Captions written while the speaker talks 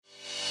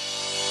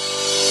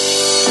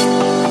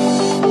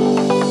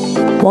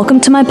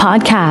Welcome to my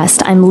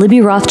podcast. I'm Libby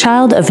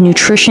Rothschild of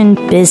Nutrition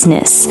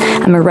Business.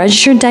 I'm a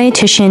registered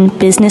dietitian,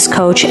 business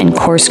coach, and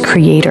course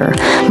creator.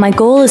 My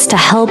goal is to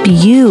help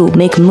you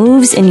make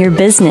moves in your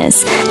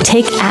business,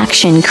 take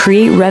action,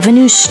 create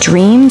revenue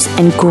streams,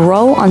 and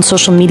grow on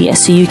social media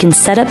so you can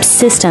set up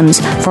systems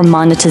for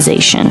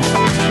monetization.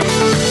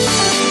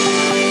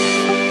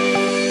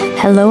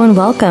 Hello and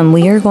welcome.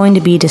 We are going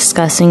to be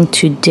discussing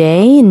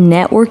today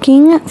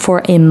networking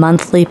for a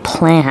monthly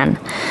plan.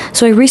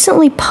 So I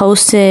recently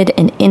posted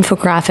an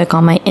infographic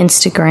on my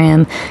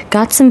Instagram,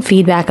 got some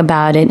feedback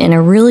about it, and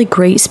a really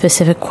great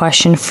specific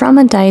question from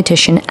a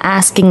dietitian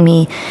asking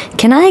me,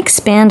 can I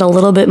expand a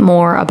little bit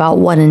more about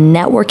what a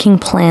networking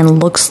plan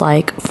looks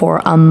like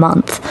for a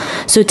month?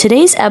 So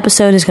today's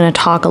episode is going to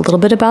talk a little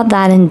bit about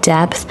that in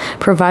depth,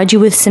 provide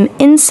you with some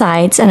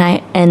insights,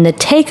 and the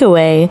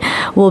takeaway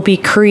will be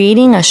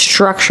creating a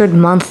structured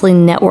monthly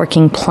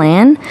networking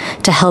plan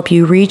to help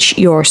you reach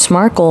your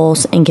SMART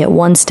goals and get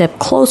one step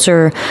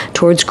closer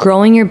towards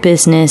growing your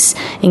business,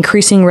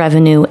 increasing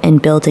revenue,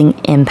 and building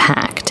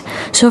impact.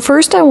 So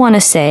first, I want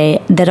to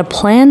say that a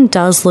plan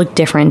does look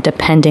different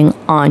depending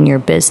on your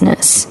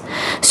business.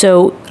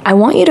 So I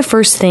want you to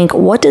first think,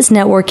 what does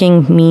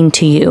networking mean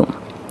to you?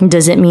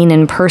 Does it mean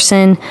in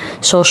person,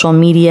 social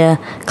media,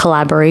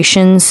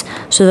 collaborations?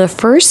 So the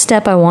first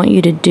step I want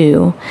you to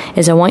do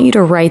is I want you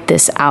to write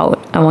this out.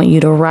 I want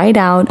you to write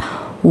out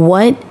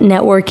what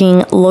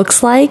networking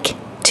looks like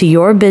to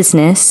your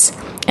business,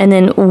 and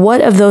then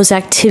what of those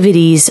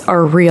activities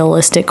are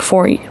realistic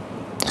for you.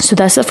 So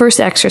that's the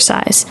first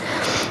exercise.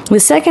 The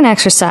second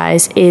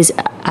exercise is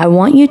I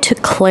want you to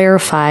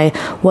clarify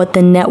what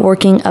the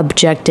networking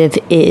objective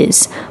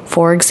is.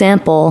 For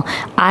example,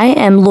 I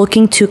am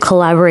looking to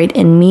collaborate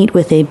and meet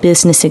with a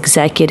business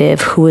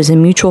executive who is a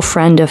mutual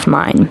friend of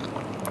mine.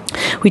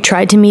 We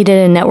tried to meet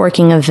at a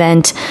networking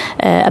event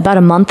about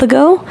a month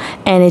ago,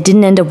 and it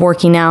didn't end up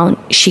working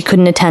out. She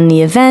couldn't attend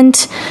the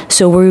event,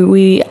 so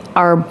we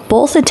are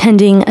both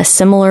attending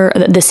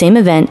the same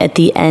event at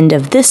the end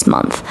of this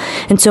month.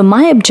 And so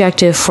my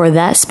objective for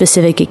that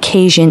specific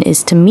occasion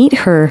is to meet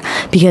her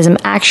because I'm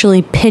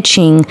actually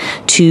pitching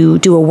to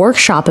do a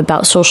workshop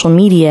about social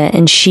media,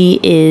 and she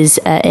is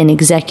a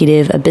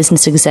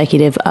business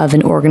executive of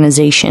an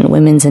organization,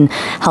 Women's in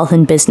Health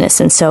and Business.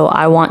 And so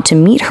I want to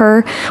meet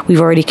her.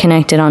 We've already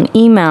connected on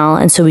email,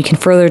 and so we can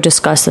further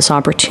discuss this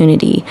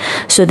opportunity.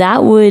 So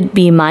that would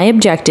be my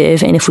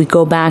objective. And if we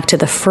go back to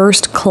the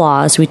first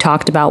clause, we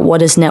talked about what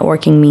does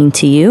networking mean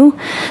to you.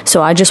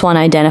 So I just want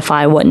to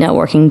identify what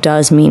networking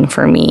does mean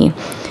for me.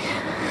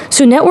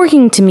 So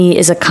networking to me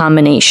is a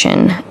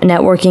combination.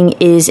 Networking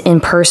is in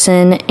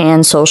person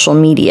and social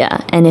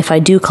media. And if I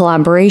do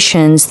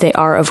collaborations, they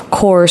are, of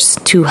course,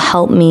 to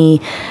help me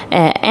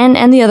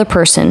and the other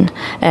person.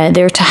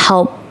 They're to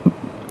help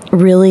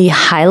really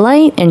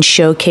highlight and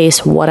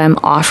showcase what I'm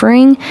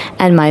offering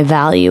and my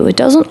value. It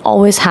doesn't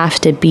always have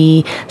to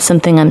be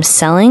something I'm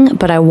selling,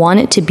 but I want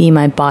it to be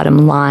my bottom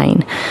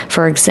line.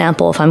 For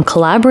example, if I'm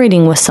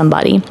collaborating with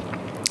somebody,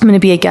 I'm going to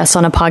be a guest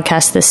on a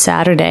podcast this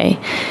Saturday,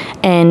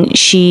 and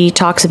she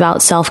talks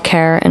about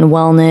self-care and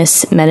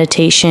wellness,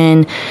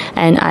 meditation,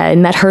 and I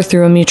met her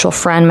through a mutual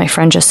friend, my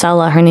friend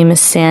Gisela. Her name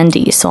is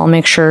Sandy, so I'll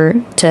make sure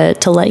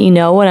to let you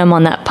know when I'm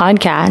on that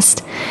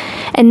podcast.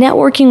 And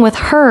networking with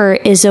her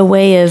is a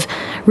way of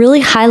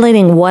really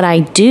highlighting what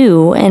I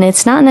do, and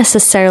it's not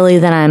necessarily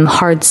that I'm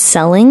hard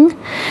selling,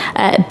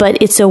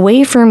 but it's a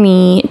way for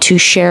me to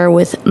share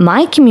with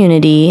my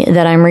community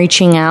that I'm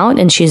reaching out,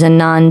 and she's a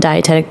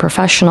non-dietetic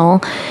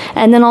professional,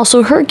 and then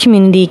also her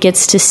community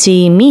gets to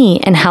see me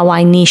and how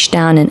I niche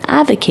down and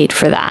advocate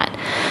for that.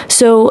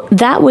 So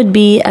that would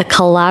be a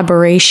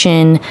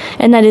collaboration,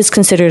 and that is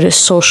considered a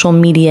social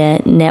media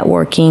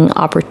networking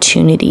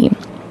opportunity.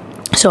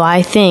 So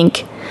I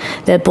think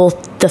that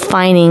both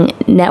defining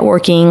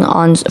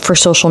networking for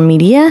social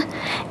media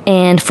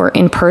and for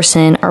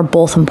in-person are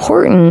both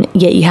important,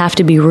 yet you have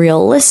to be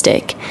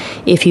realistic.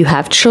 If you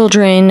have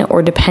children,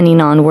 or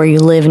depending on where you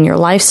live in your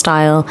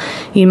lifestyle,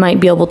 you might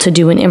be able to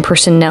do an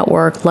in-person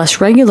network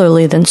less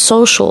regularly than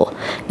social.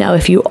 Now,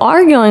 if you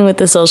are going with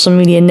the social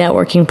media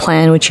networking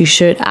plan, which you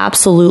should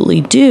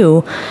absolutely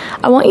do,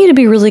 I want you to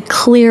be really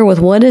clear with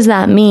what does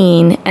that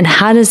mean and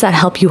how does that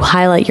help you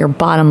highlight your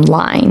bottom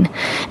line.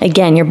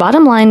 Again, your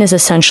bottom line is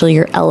essentially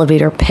your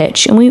elevator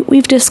pitch, and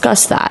we've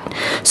discussed that.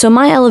 So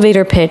my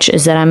elevator pitch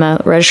is that I'm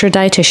a registered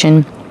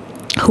dietitian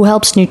who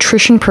helps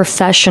nutrition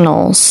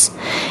professionals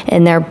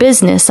in their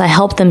business. I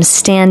help them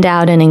stand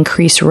out and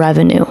increase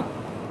revenue.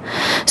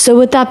 So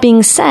with that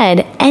being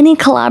said, any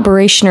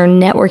collaboration or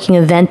networking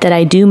event that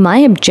I do, my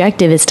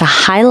objective is to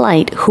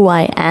highlight who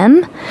I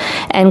am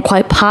and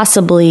quite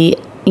possibly,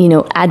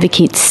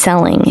 advocate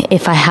selling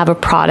if I have a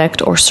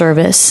product or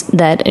service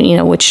that,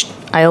 which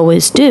I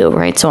always do,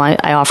 right? So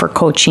I offer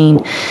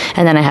coaching,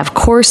 and then I have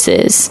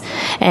courses,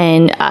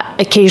 and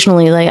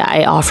occasionally, like,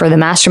 I offer the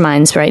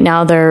masterminds. Right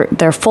now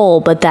they're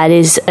full, but that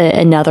is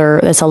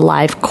that's a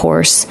live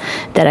course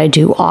that I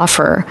do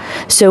offer.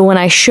 So when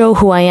I show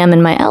who I am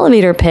in my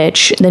elevator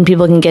pitch, then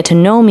people can get to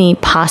know me,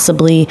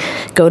 possibly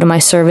go to my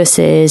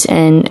services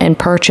and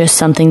purchase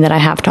something that I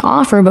have to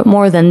offer. But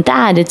more than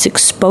that, it's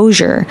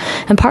exposure.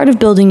 And part of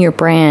building your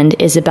brand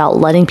is about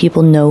letting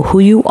people know who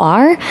you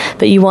are,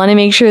 but you want to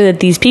make sure that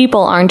these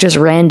people aren't just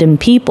random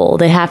people.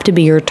 They have to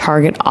be your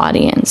target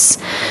audience.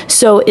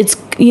 So it's,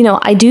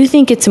 I do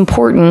think it's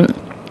important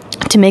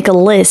to make a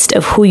list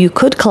of who you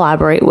could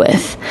collaborate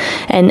with.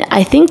 And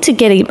I think to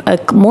get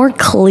a more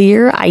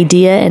clear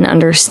idea and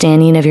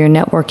understanding of your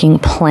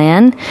networking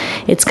plan,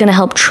 it's going to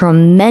help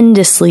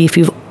tremendously if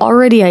you've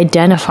already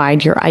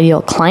identified your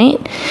ideal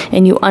client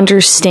and you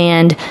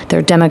understand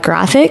their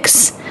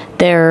demographics,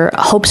 their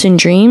hopes and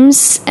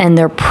dreams, and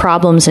their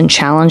problems and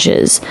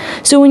challenges.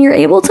 So when you're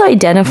able to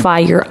identify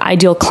your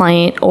ideal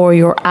client or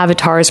your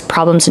avatar's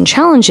problems and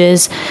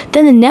challenges,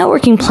 then the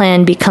networking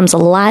plan becomes a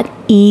lot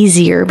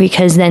easier,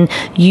 because then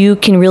you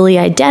can really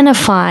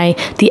identify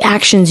the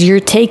actions you're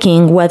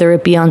taking, whether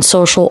it be on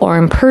social or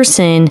in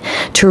person,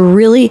 to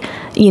really,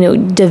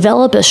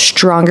 develop a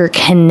stronger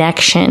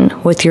connection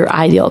with your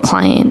ideal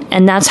client.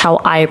 And that's how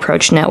I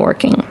approach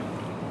networking.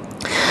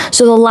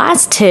 So the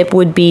last tip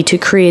would be to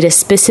create a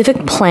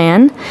specific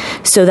plan.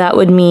 So that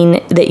would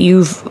mean that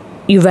you've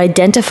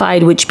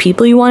identified which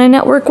people you want to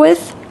network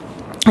with,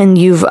 and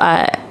you've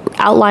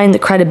outlined the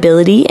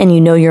credibility, and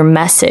you know your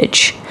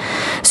message.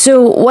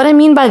 So what I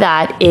mean by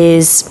that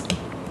is,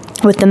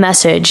 with the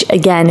message,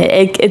 again,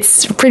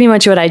 it's pretty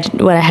much what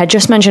I had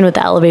just mentioned with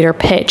the elevator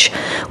pitch.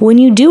 When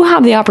you do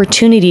have the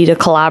opportunity to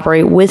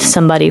collaborate with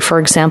somebody, for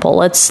example,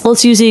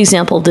 let's use the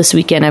example this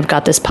weekend. I've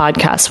got this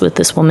podcast with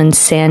this woman,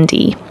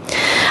 Sandy.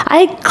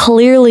 I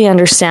clearly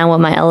understand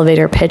what my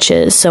elevator pitch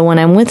is. So when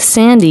I'm with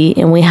Sandy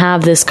and we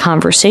have this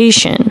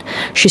conversation,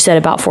 she said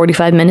about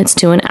 45 minutes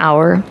to an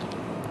hour,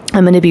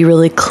 I'm going to be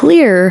really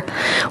clear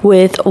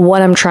with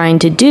what I'm trying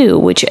to do,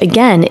 which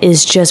again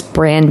is just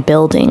brand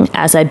building.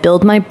 As I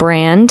build my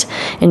brand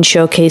and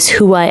showcase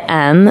who I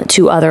am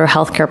to other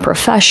healthcare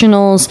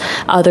professionals,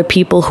 other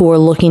people who are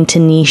looking to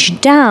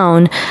niche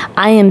down,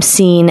 I am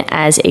seen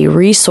as a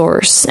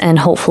resource and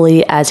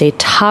hopefully as a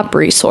top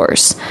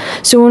resource.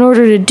 So in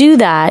order to do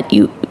that,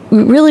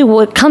 really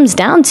what comes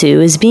down to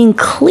is being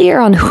clear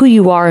on who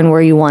you are and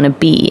where you want to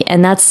be.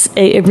 And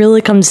it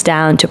really comes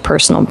down to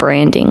personal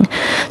branding.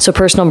 So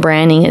personal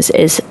branding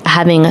is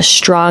having a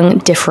strong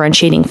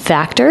differentiating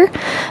factor,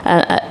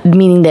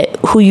 meaning that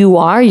who you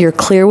are, you're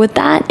clear with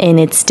that, and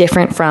it's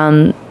different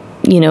from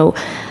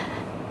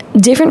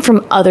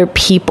other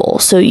people.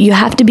 So you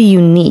have to be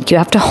unique. You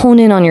have to hone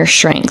in on your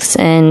strengths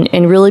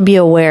and really be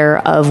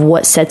aware of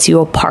what sets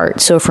you apart.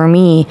 So for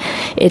me,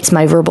 it's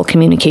my verbal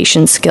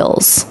communication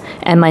skills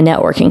and my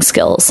networking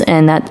skills,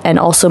 and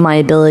also my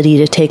ability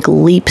to take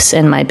leaps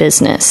in my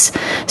business.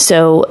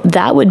 So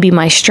that would be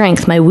my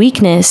strength. My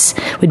weakness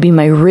would be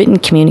my written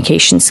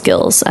communication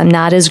skills. I'm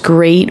not as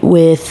great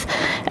with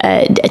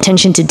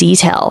attention to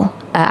detail.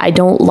 I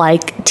don't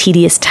like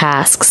tedious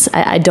tasks.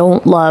 I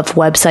don't love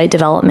website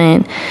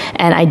development,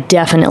 and I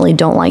definitely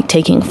don't like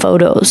taking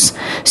photos.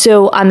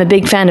 So I'm a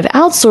big fan of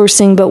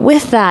outsourcing, but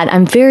with that,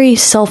 I'm very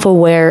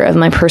self-aware of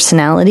my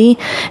personality.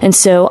 And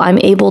so I'm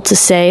able to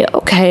say,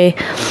 okay,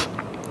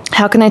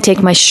 how can I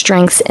take my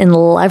strengths and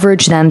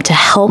leverage them to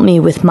help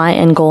me with my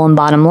end goal and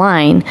bottom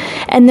line?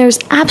 And there's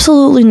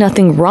absolutely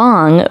nothing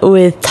wrong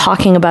with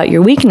talking about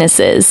your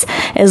weaknesses,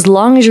 as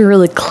long as you're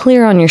really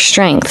clear on your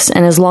strengths,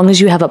 and as long as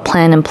you have a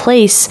plan in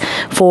place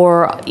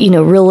for,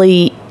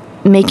 really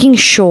making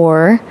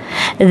sure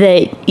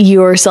that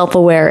you're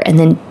self-aware and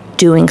then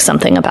doing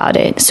something about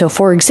it. So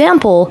for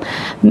example,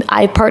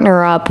 I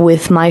partner up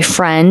with my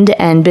friend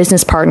and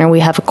business partner. We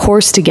have a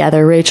course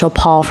together, Rachel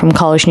Paul from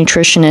College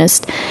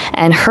Nutritionist,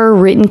 and her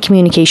written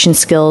communication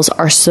skills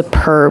are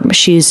superb.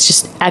 She's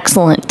just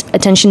excellent,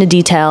 attention to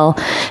detail,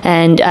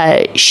 and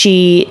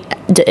she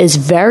is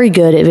very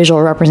good at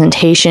visual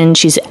representation.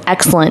 She's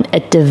excellent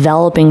at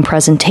developing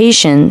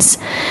presentations.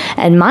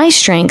 And my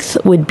strength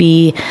would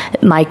be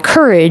my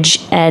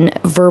courage and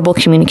verbal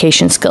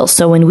communication skills.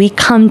 So when we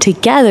come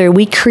together,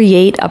 we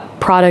create a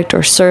product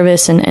or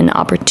service and an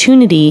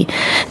opportunity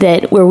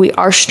where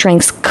our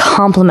strengths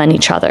complement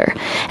each other.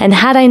 And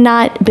had I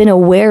not been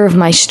aware of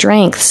my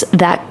strengths,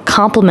 that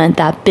complement,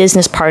 that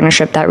business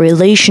partnership, that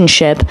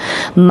relationship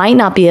might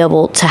not be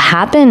able to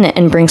happen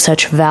and bring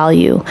such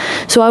value.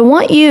 So I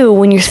want you,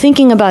 when you're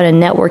thinking about a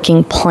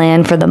networking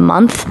plan for the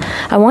month,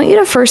 I want you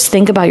to first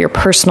think about your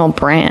personal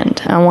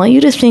brand. I want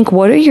you to think,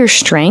 what are your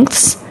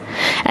strengths?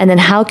 And then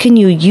how can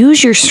you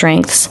use your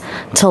strengths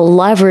to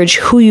leverage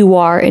who you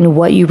are and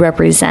what you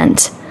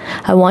represent?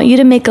 I want you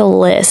to make a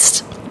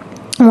list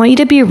I want you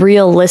to be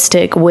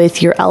realistic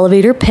with your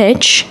elevator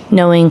pitch,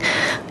 knowing,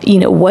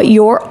 what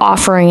you're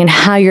offering and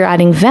how you're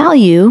adding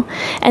value.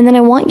 And then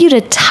I want you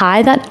to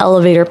tie that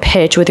elevator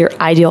pitch with your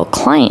ideal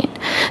client.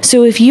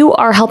 So if you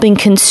are helping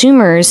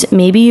consumers,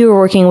 maybe you're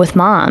working with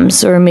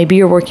moms, or maybe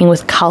you're working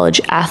with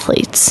college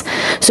athletes.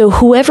 So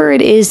whoever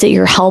it is that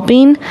you're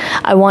helping,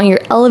 I want your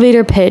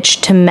elevator pitch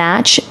to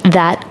match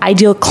that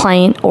ideal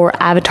client or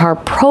avatar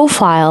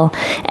profile.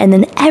 And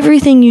then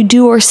everything you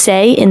do or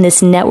say in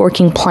this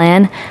networking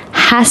plan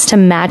has to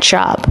match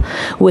up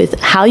with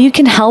how you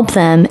can help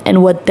them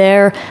and what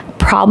their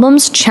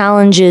problems,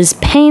 challenges,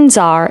 pains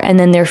are, and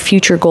then their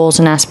future goals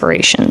and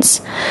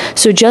aspirations.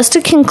 So just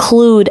to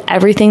conclude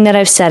everything that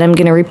I've said, I'm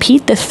going to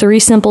repeat the 3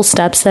 simple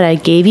steps that I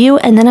gave you,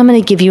 and then I'm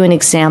going to give you an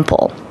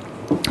example.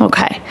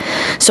 Okay,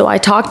 so I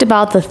talked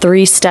about the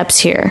 3 steps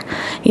here.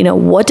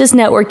 What does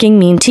networking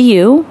mean to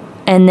you?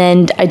 And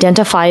then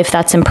identify if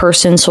that's in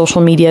person,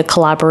 social media,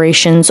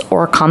 collaborations,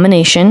 or a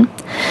combination.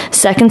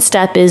 Second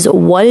step is,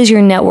 what is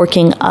your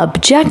networking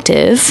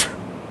objective?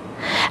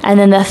 And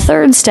then the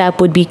third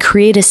step would be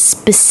create a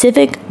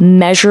specific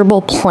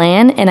measurable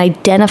plan and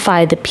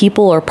identify the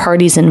people or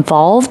parties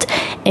involved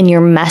in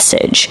your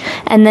message.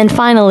 And then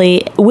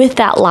finally, with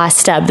that last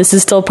step, this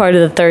is still part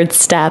of the third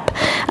step,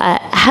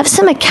 have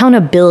some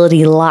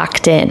accountability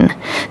locked in.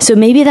 So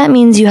maybe that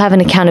means you have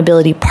an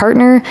accountability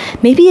partner.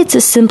 Maybe it's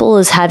as simple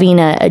as having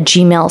a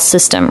Gmail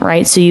system,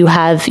 right? So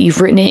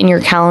you've written it in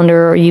your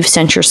calendar, or you've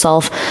sent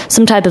yourself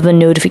some type of a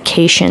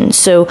notification.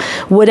 So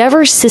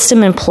whatever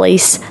system in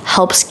place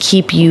helps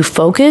keep you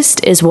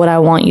focused is what I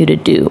want you to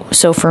do.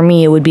 So for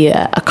me, it would be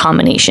a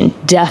combination,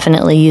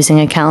 definitely using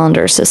a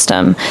calendar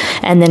system.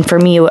 And then for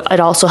me, it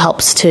also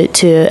helps to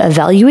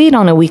evaluate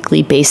on a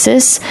weekly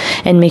basis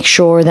and make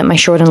sure that my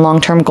short and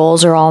long-term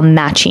goals are all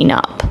matching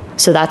up.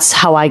 So that's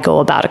how I go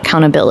about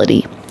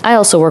accountability. I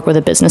also work with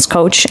a business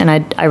coach, and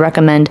I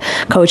recommend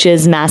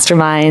coaches,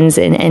 masterminds,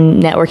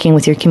 and networking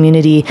with your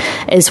community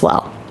as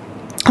well.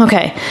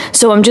 Okay,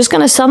 so I'm just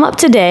going to sum up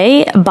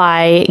today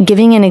by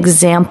giving an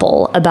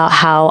example about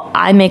how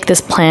I make this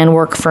plan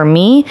work for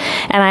me.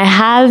 And I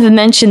have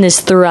mentioned this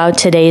throughout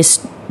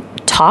today's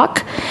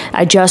talk.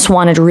 I just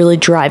wanted to really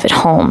drive it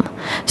home.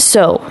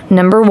 So,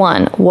 number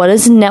 1, what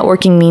does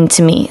networking mean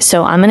to me?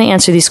 So I'm going to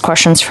answer these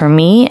questions for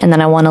me, and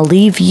then I want to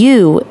leave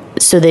you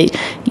so that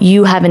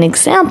you have an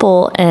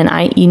example,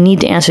 and you need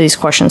to answer these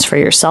questions for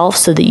yourself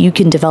so that you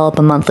can develop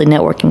a monthly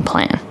networking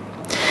plan.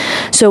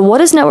 So what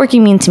does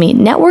networking mean to me?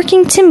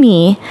 Networking to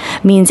me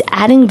means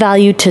adding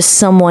value to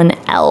someone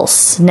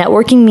else.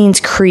 Networking means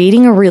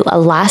creating a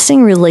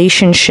lasting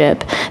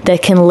relationship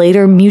that can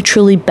later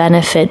mutually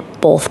benefit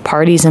both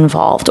parties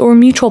involved or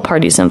mutual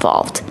parties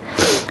involved.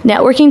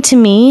 Networking to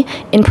me,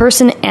 in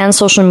person and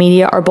social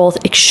media, are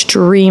both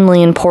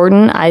extremely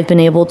important. I've been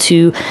able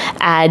to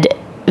add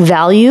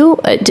value,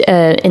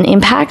 an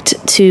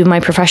impact to my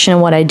profession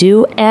and what I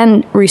do,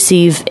 and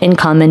receive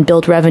income and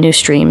build revenue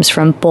streams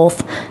from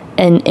both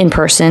in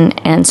person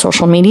and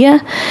social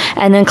media.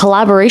 And then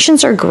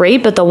collaborations are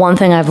great, but the one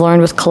thing I've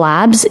learned with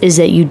collabs is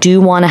that you do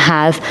want to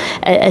have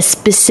a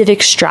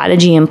specific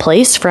strategy in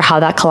place for how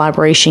that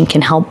collaboration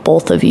can help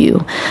both of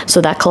you. So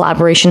that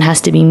collaboration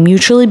has to be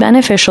mutually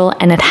beneficial,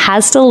 and it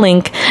has to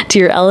link to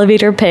your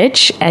elevator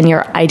pitch and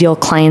your ideal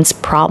client's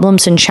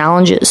problems and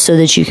challenges so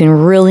that you can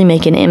really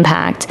make an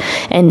impact.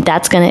 And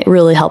that's going to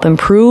really help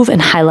improve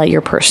and highlight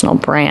your personal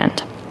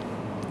brand.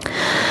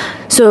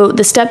 So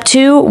the step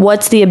 2,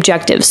 what's the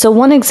objective? So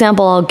one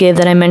example I'll give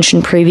that I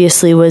mentioned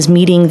previously was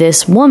meeting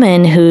this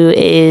woman who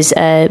is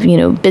a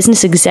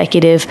business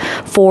executive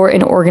for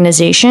an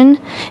organization.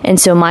 And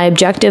so my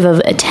objective of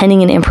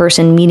attending an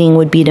in-person meeting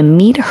would be to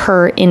meet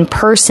her in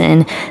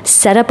person,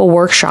 set up a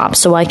workshop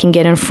so I can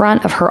get in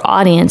front of her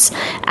audience,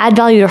 add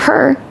value to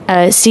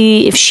her,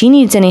 see if she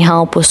needs any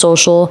help with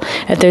social,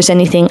 if there's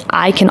anything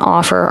I can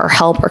offer or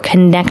help or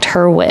connect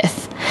her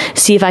with.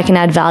 See if I can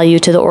add value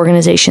to the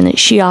organization that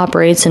she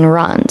operates and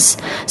runs.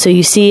 So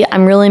you see,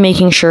 I'm really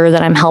making sure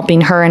that I'm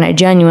helping her, and I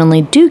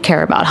genuinely do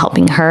care about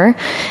helping her.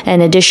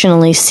 And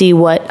additionally, see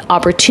what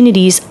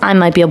opportunities I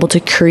might be able to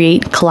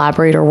create,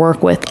 collaborate, or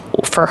work with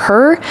for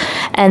her.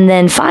 And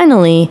then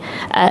finally,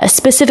 a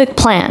specific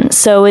plan.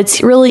 So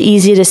it's really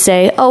easy to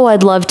say, oh,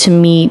 I'd love to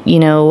meet,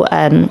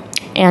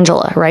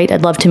 Angela, right?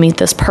 I'd love to meet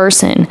this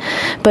person,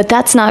 but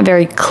that's not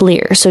very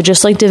clear. So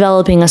just like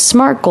developing a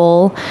SMART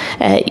goal,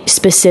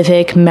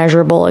 specific,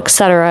 measurable,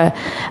 etc.,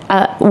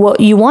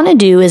 what you want to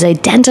do is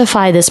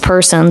identify this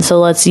person. So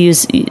let's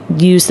use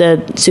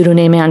the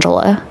pseudonym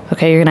Angela.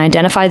 Okay, you're going to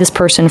identify this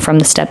person from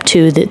the step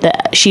 2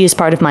 that she is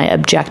part of my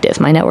objective,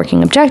 my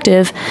networking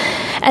objective.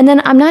 And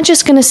then I'm not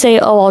just going to say,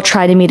 oh, I'll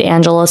try to meet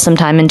Angela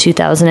sometime in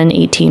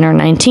 2018 or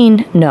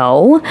 19.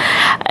 No.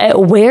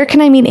 Where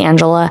can I meet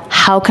Angela?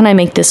 How can I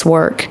make this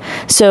work?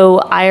 So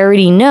I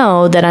already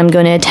know that I'm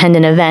going to attend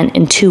an event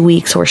in 2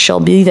 weeks where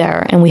she'll be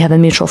there, and we have a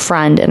mutual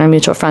friend, and our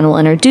mutual friend will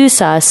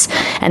introduce us,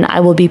 and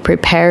I will be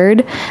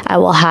prepared. I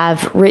will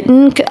have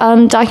written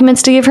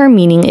documents to give her,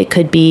 meaning it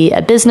could be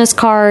a business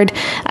card.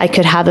 I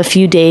could have a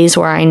few days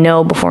where I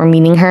know before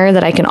meeting her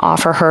that I can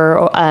offer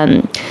her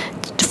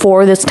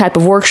for this type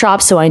of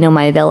workshop so I know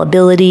my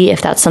availability,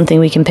 if that's something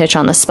we can pitch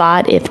on the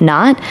spot. If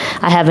not,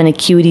 I have an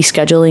Acuity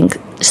scheduling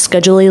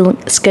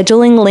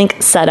link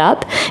set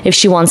up if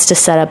she wants to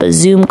set up a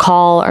Zoom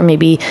call or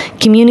maybe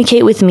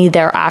communicate with me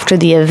there after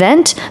the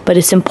event. But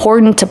it's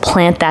important to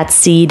plant that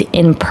seed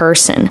in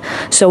person.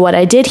 So what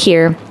I did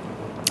here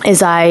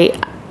is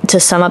to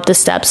sum up the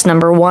steps.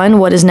 Number one,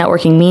 what does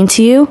networking mean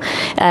to you?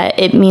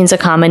 It means a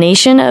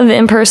combination of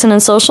in-person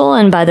and social.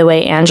 And by the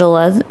way,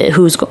 Angela,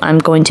 I'm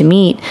going to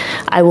meet,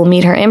 I will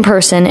meet her in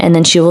person, and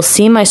then she will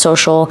see my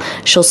social.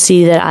 She'll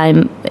see that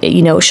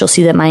she'll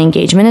see that my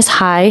engagement is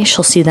high.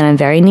 She'll see that I'm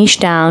very niche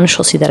down.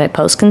 She'll see that I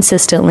post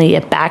consistently.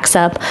 It backs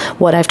up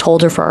what I've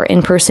told her for our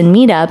in-person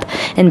meetup.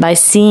 And by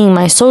seeing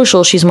my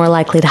social, she's more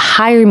likely to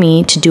hire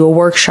me to do a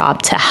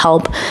workshop to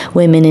help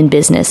women in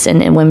business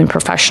and women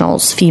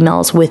professionals,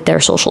 females, with their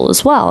social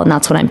as well. And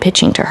that's what I'm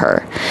pitching to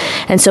her.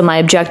 And so my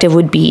objective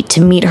would be to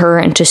meet her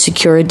and to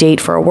secure a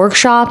date for a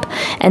workshop.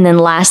 And then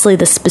lastly,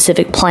 the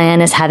specific plan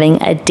is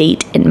having a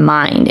date in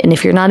mind. And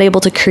if you're not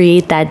able to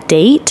create that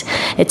date,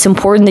 it's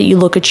important that you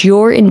look at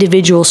your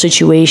individual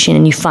situation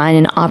and you find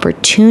an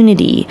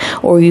opportunity,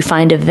 or you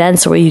find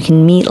events where you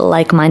can meet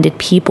like-minded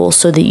people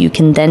so that you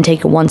can then take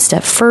it one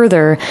step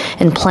further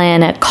and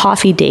plan a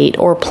coffee date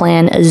or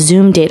plan a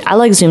Zoom date. I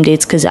like Zoom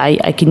dates because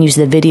I can use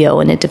the video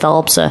and it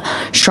develops a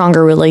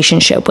stronger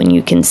relationship when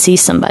you can see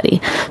somebody.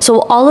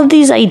 So all of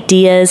these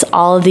ideas,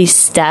 all of these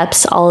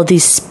steps, all of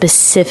these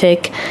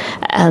specific,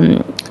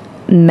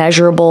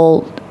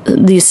 measurable,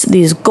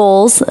 these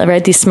goals,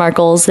 right? These SMART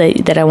goals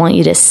that I want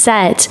you to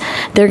set,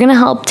 they're going to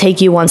help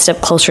take you one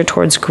step closer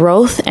towards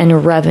growth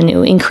and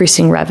revenue,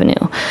 increasing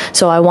revenue.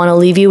 So I want to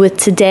leave you with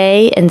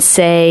today and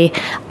say,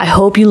 I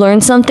hope you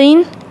learned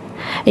something.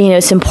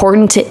 It's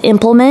important to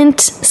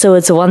implement. So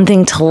it's one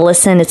thing to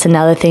listen. It's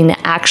another thing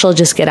to actually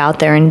just get out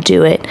there and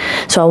do it.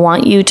 So I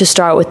want you to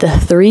start with the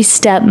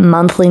 3-step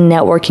monthly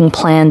networking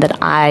plan that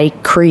I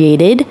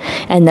created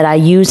and that I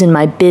use in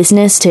my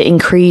business to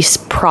increase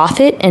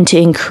profit and to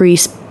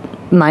increase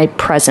my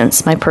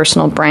presence, my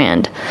personal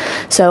brand.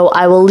 So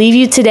I will leave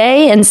you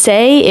today and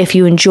say, if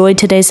you enjoyed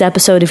today's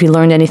episode, if you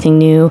learned anything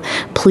new,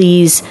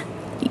 please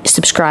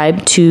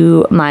subscribe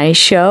to my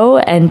show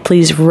and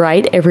please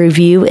write a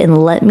review and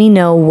let me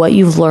know what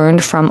you've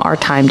learned from our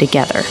time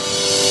together.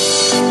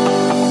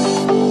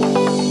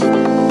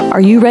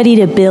 Are you ready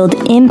to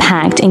build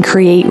impact and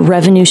create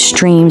revenue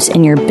streams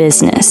in your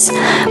business?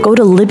 Go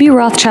to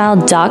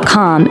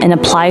LibbyRothschild.com and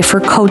apply for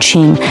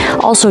coaching.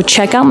 Also,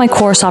 check out my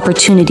course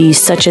opportunities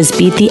such as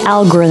Beat the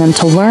Algorithm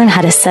to learn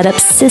how to set up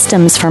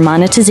systems for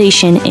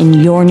monetization in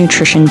your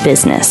nutrition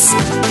business.